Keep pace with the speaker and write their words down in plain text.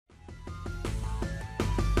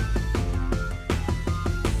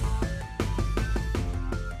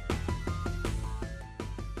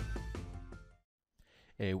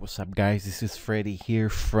Hey, what's up, guys? This is Freddie here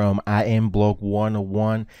from I Am Blog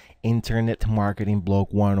 101, Internet Marketing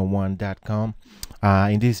Blog 101.com.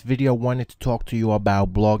 In this video, I wanted to talk to you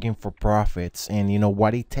about blogging for profits and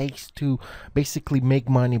what it takes to basically make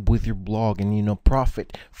money with your blog and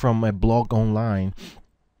profit from a blog online.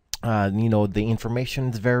 The information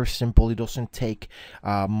is very simple. It doesn't take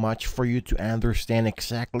much for you to understand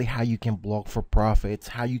exactly how you can blog for profits,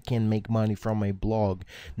 how you can make money from a blog.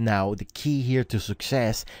 Now, the key here to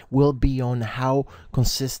success will be on how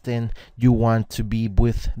consistent you want to be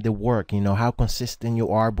with the work, how consistent you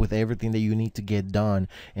are with everything that you need to get done,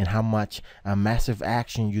 and how much massive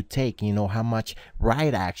action you take, how much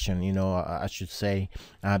right action, I should say,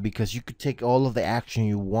 because you could take all of the action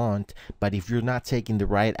you want, but if you're not taking the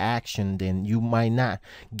right action, then you might not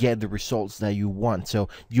get the results that you want. So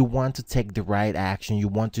you want to take the right action, you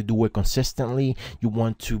want to do it consistently, you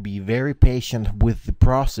want to be very patient with the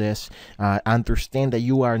process, understand that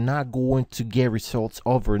you are not going to get results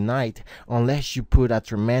overnight unless you put a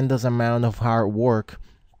tremendous amount of hard work.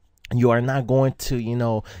 You are not going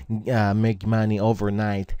to make money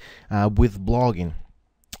overnight with blogging.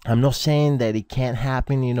 I'm not saying that it can't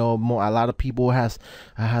happen. A lot of people has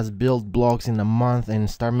built blogs in a month and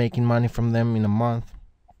start making money from them in a month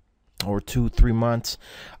or 2-3 months,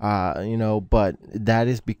 but that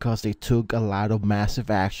is because they took a lot of massive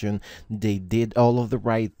action. They did all of the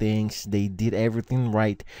right things, they did everything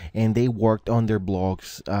right, and they worked on their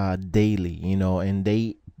blogs daily, and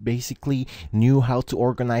they basically knew how to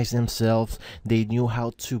organize themselves. They knew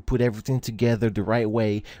how to put everything together the right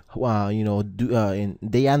way. And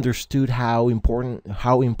they understood how important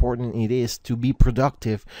it is to be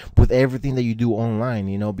productive with everything that you do online.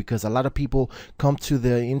 Because a lot of people come to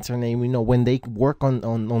the internet, when they work on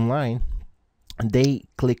online, they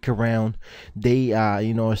click around, they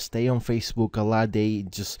stay on Facebook a lot, they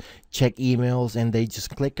just check emails and they just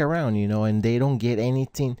click around, and they don't get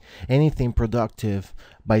anything productive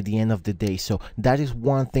by the end of the day. So that is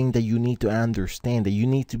one thing that you need to understand, that you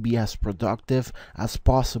need to be as productive as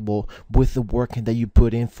possible with the work that you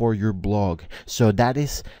put in for your blog. So that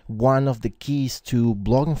is one of the keys to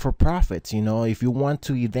blogging for profits. If you want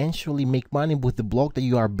to eventually make money with the blog that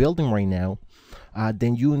you are building right now,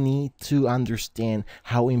 then you need to understand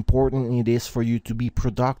how important it is for you to be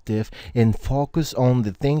productive and focus on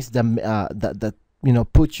the things that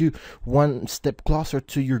put you one step closer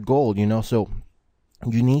to your goal. So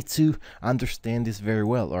you need to understand this very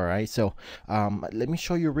well. All right, so let me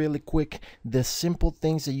show you really quick the simple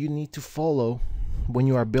things that you need to follow when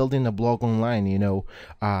you are building a blog online.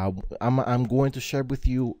 I'm going to share with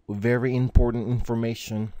you very important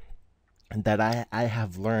information that I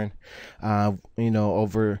have learned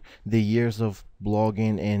over the years of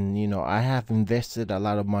blogging, and I have invested a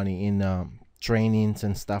lot of money in trainings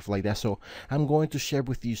and stuff like that. So I'm going to share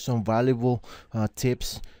with you some valuable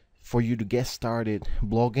tips for you to get started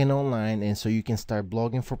blogging online, and so you can start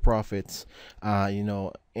blogging for profits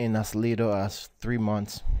in as little as 3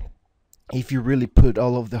 months, if you really put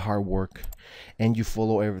all of the hard work and you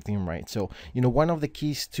follow everything right. So one of the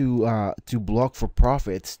keys to blog for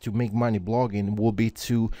profits, to make money blogging, will be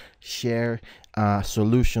to share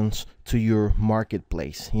solutions to your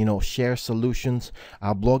marketplace. Share solutions,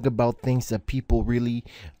 blog about things that people really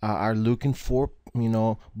are looking for.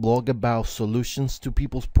 Blog about solutions to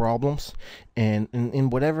people's problems, and in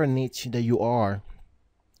whatever niche that you are.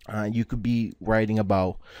 You could be writing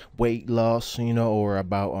about weight loss, or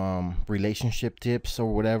about relationship tips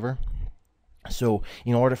or whatever. So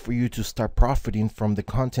in order for you to start profiting from the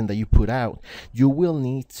content that you put out, you will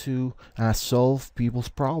need to solve people's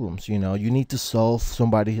problems. You need to solve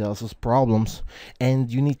somebody else's problems,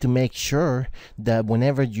 and you need to make sure that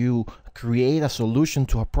whenever you create a solution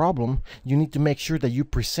to a problem, you need to make sure that you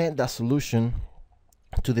present that solution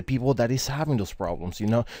to the people that is having those problems.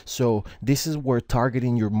 So this is where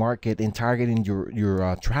targeting your market and targeting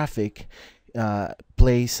your traffic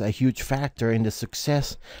plays a huge factor in the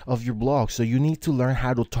success of your blog. So you need to learn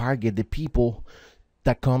how to target the people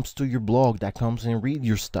that comes to your blog, that comes and read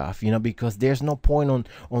your stuff, because there's no point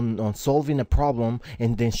on solving a problem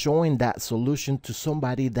and then showing that solution to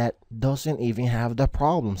somebody that doesn't even have the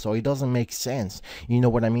problem. So it doesn't make sense. You know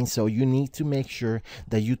what I mean? So you need to make sure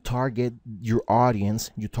that you target your audience,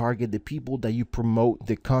 you target the people that you promote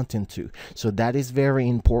the content to. So that is very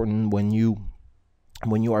important when you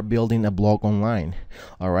are building a blog online.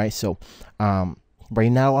 All right, so right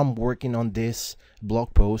now I'm working on this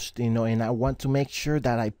blog post, and I want to make sure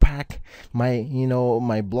that I pack my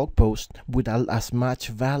my blog post with as much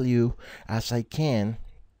value as I can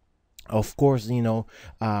Of course,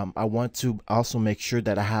 I want to also make sure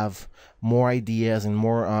that I have more ideas and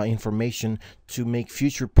more information to make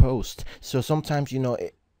future posts. So sometimes,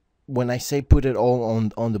 when I say put it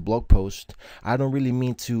all on the blog post, I don't really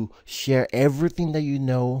mean to share everything that you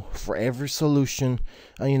know for every solution,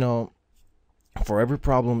 uh, you know, for every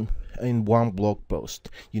problem in one blog post.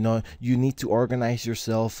 You need to organize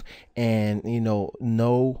yourself and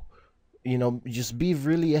just be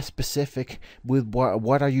really specific with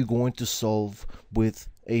what are you going to solve with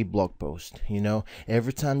a blog post.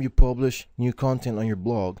 Every time you publish new content on your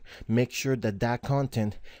blog, make sure that that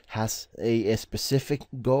content has a specific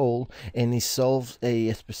goal and it solves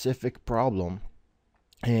a specific problem.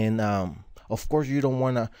 And of course, you don't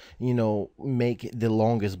want to make the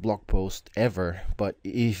longest blog post ever, but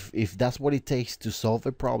if that's what it takes to solve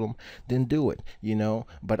a problem, then do it.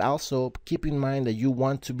 But also keep in mind that you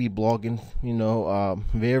want to be blogging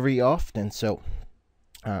very often. So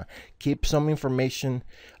uh, keep some information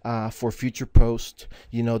for future posts.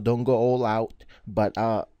 Don't go all out, but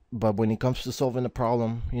when it comes to solving a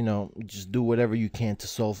problem, just do whatever you can to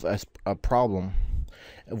solve a problem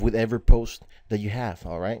with every post that you have.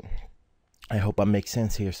 All right, I hope I make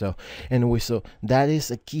sense here. So anyway, so that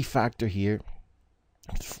is a key factor here.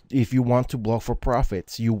 If you want to blog for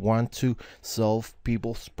profits, you want to solve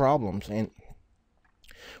people's problems, and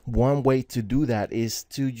one way to do that is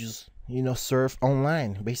to just surf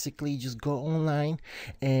online. Basically, just go online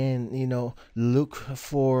and look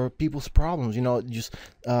for people's problems. Just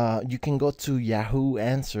you can go to Yahoo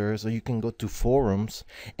Answers, or you can go to forums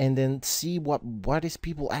and then see what is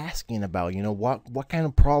people asking about. What kind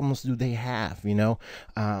of problems do they have.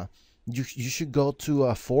 You should go to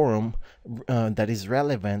a forum that is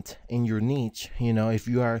relevant in your niche. If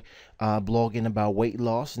you are blogging about weight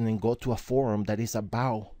loss, and then go to a forum that is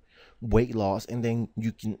about weight loss, and then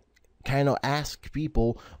you can kind of ask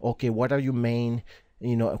people, okay, what are your main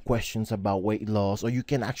questions about weight loss? Or you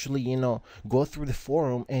can actually go through the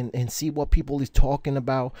forum and see what people is talking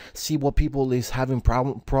about, see what people is having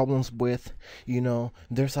problems with.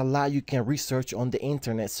 There's a lot you can research on the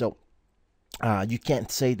internet. So you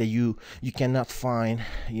can't say that you cannot find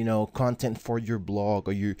content for your blog,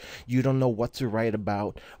 or you don't know what to write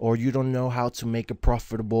about, or you don't know how to make a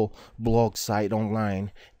profitable blog site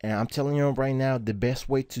online. And I'm telling you right now, the best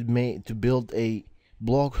way to build a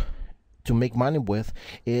blog to make money with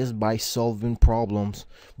is by solving problems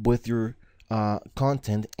with your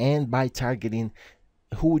content, and by targeting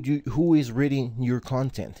who is reading your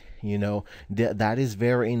content. That is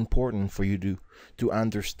very important for you to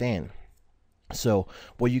understand. So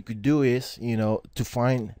what you could do is to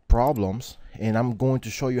find problems, and I'm going to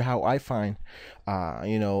show you how I find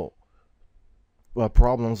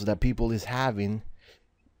problems that people is having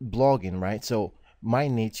blogging, right? So my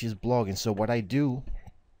niche is blogging. So what I do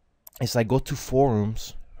is I go to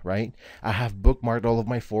forums, right? I have bookmarked all of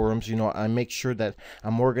my forums. I make sure that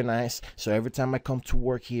I'm organized, so every time I come to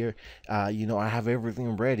work here, I have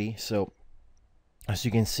everything ready. So as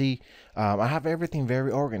you can see, I have everything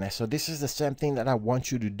very organized. So this is the same thing that I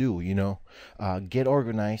want you to do. Get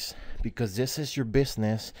organized, because this is your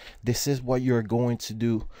business. This is what you're going to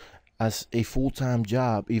do as a full-time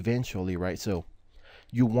job eventually, right? So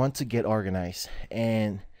you want to get organized.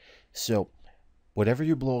 And so whatever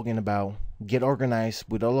you're blogging about, get organized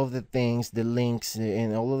with all of the things, the links,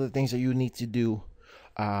 and all of the things that you need to do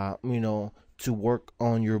to work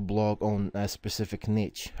on your blog on a specific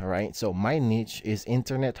niche. All right, so my niche is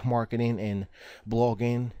internet marketing and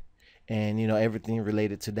blogging, and everything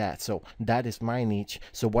related to that. So that is my niche.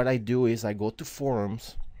 So what I do is I go to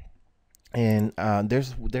forums, and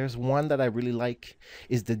there's one that I really like,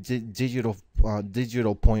 is the digital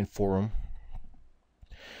point forum.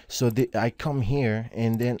 So I come here,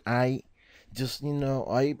 and then I just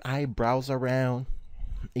I browse around.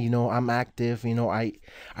 I'm active.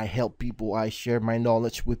 I help people. I share my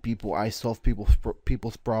knowledge with people. I solve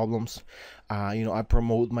people's problems. I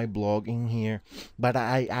promote my blog in here, but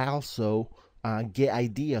I also get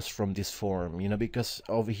ideas from this forum. Because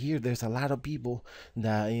over here there's a lot of people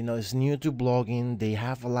that is new to blogging. They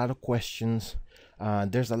have a lot of questions.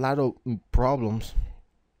 There's a lot of problems,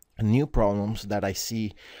 new problems that I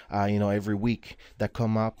see every week that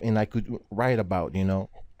come up, and I could write about.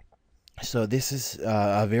 So this is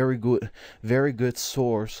a very good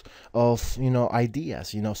source of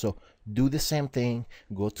ideas. So do the same thing.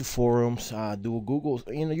 Go to forums, do a Google.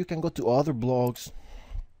 You can go to other blogs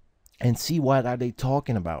and see what are they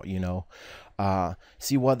talking about.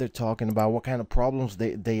 See what they're talking about, what kind of problems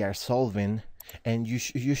they are solving. and you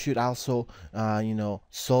should also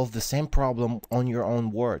solve the same problem on your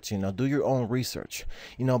own words. Do your own research.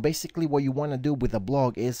 Basically what you want to do with a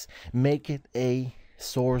blog is make it a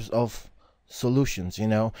source of solutions.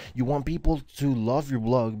 You want people to love your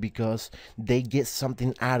blog because they get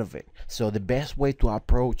something out of it. So the best way to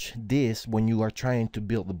approach this when you are trying to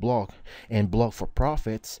build a blog and blog for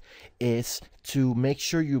profits is to make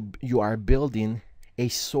sure you are building a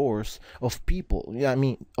source of people. Yeah, I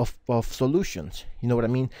mean of solutions. You know what I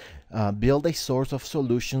mean? Build a source of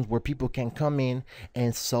solutions where people can come in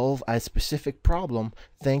and solve a specific problem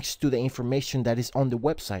thanks to the information that is on the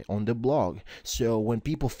website, on the blog. So when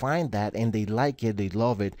people find that and they like it, they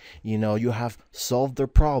love it, you have solved their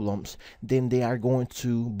problems, then they are going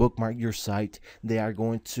to bookmark your site. They are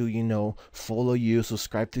going to follow you,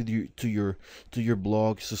 subscribe to your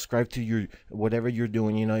blog, subscribe to your whatever you're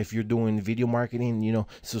doing. If you're doing video marketing,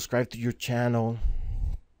 subscribe to your channel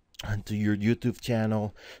and to your YouTube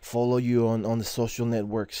channel, follow you on the social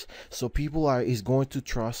networks. So people is going to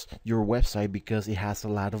trust your website because it has a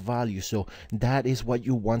lot of value. So that is what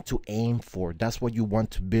you want to aim for. That's what you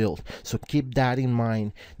want to build. So keep that in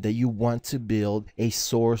mind, that you want to build a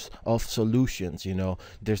source of solutions.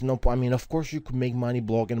 There's no point. I mean, of course you could make money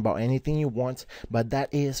blogging about anything you want, but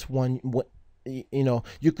that is what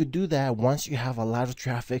you could do that once you have a lot of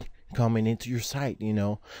traffic coming into your site.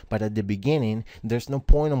 But at the beginning, there's no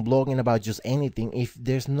point on blogging about just anything if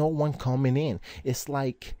there's no one coming in. It's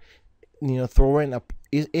like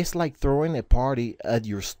it's like throwing a party at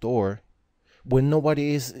your store when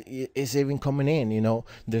nobody is even coming in.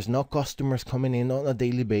 There's no customers coming in on a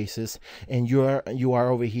daily basis, and you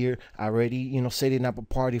are over here already setting up a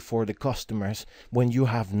party for the customers when you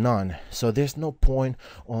have none. So there's no point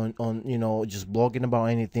on just blogging about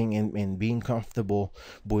anything and being comfortable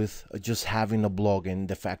with just having a blog and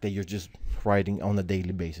the fact that you're just writing on a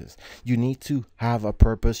daily basis. You need to have a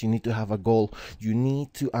purpose, you need to have a goal, you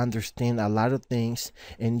need to understand a lot of things,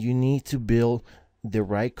 and you need to build the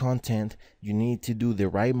right content, you need to do the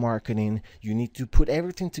right marketing, you need to put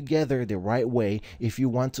everything together the right way if you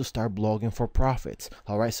want to start blogging for profits.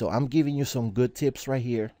 All right, so I'm giving you some good tips right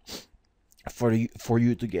here for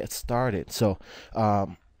you to get started. So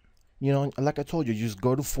like I told you, just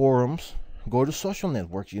go to forums, go to social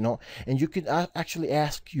networks, and you could actually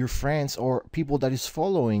ask your friends or people that is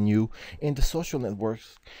following you in the social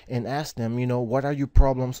networks and ask them, what are your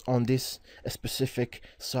problems on this specific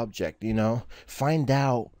subject. Find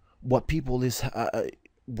out what people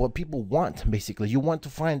want. Basically, you want to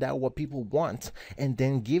find out what people want and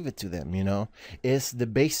then give it to them. It's the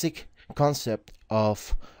basic concept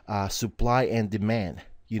of supply and demand.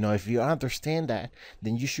 If you understand that,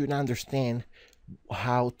 then you should understand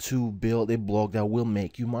how to build a blog that will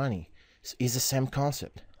make you money. It's the same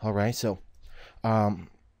concept. All right, so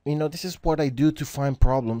this is what I do to find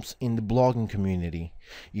problems in the blogging community,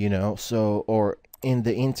 or in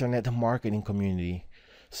the internet marketing community.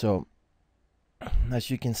 So as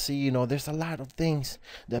you can see, there's a lot of things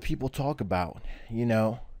that people talk about,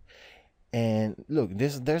 and look,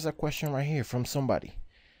 there's a question right here from somebody.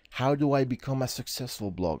 How do I become a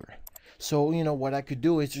successful blogger? So what I could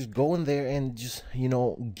do is just go in there and just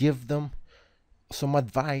give them some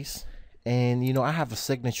advice. And I have a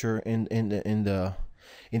signature in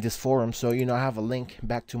this forum, so I have a link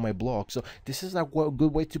back to my blog. So this is a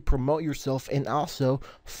good way to promote yourself and also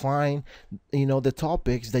find the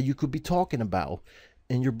topics that you could be talking about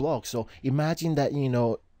in your blog. So imagine that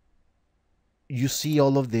you see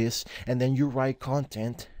all of this and then you write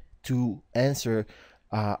content to answer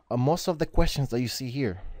most of the questions that you see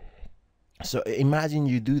here. So imagine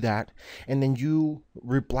you do that and then you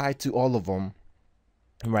reply to all of them,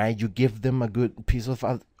 right? You give them a good piece of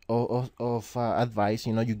advice.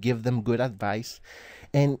 You give them good advice,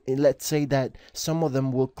 and let's say that some of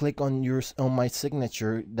them will click on my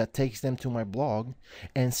signature that takes them to my blog.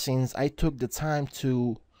 And since I took the time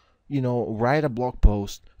to write a blog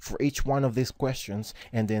post for each one of these questions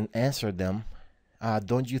and then answer them,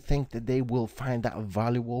 don't you think that they will find that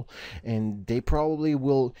valuable, and they probably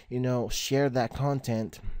will share that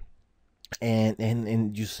content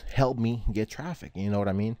and just help me get traffic? You know what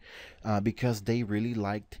I mean? Because they really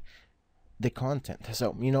liked the content.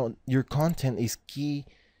 So your content is key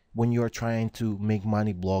when you are trying to make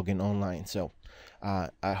money blogging online. So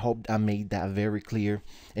I hope I made that very clear.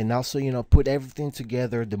 And also put everything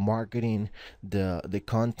together: the marketing, the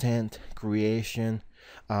content creation,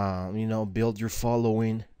 build your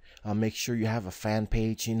following, make sure you have a fan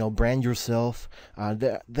page, brand yourself.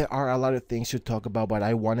 There are a lot of things to talk about, but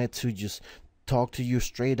I wanted to just talk to you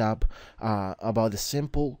straight up about the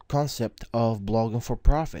simple concept of blogging for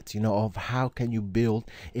profits, of how can you build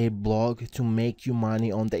a blog to make you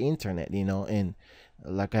money on the internet, and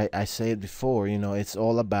like I said before, it's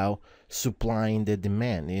all about supplying the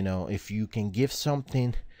demand. If you can give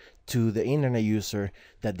something to the internet user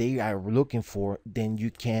that they are looking for, then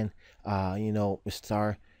you can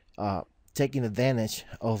start taking advantage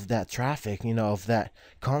of that traffic, of that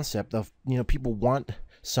concept of, people want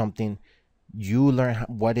something, you learn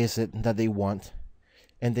what is it that they want,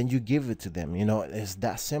 and then you give it to them. It's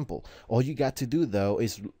that simple. All you got to do though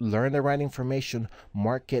is learn the right information,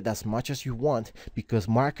 market as much as you want, because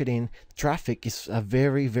marketing traffic is a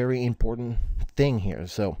very, very important thing here.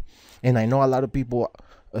 So, and I know a lot of people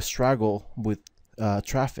struggle with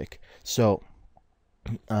traffic. So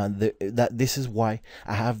this is why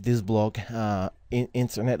I have this blog,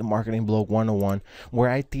 Internet Marketing Blog 101, where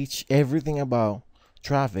I teach everything about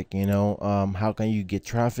traffic. How can you get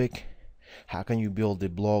traffic, how can you build a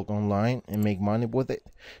blog online and make money with it.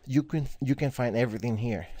 You can find everything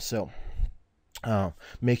here. So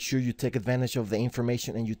make sure you take advantage of the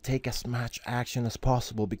information and you take as much action as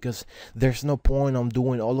possible, because there's no point on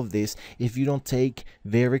doing all of this if you don't take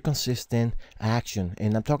very consistent action.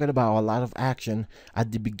 And I'm talking about a lot of action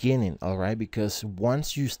at the beginning, all right? Because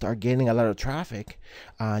once you start getting a lot of traffic,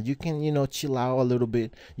 you can chill out a little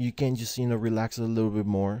bit, you can just relax a little bit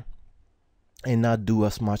more and not do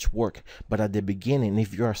as much work. But at the beginning,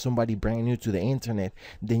 if you are somebody brand new to the internet,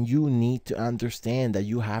 then you need to understand that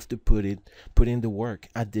you have to put in the work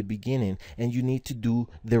at the beginning, and you need to do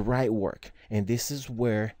the right work. And this is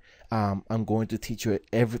where I'm going to teach you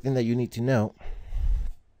everything that you need to know.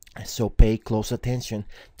 So pay close attention,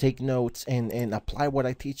 take notes, and apply what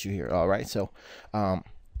I teach you here. All right, so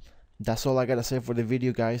that's all I gotta say for the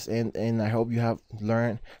video, guys, and I hope you have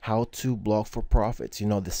learned how to blog for profits,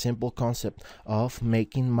 the simple concept of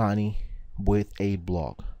making money with a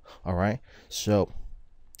blog. All right, so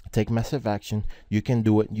take massive action. You can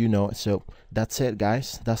do it, So that's it,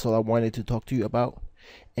 guys. That's all I wanted to talk to you about,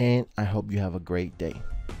 and I hope you have a great day.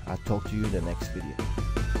 I'll talk to you in the next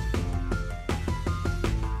video.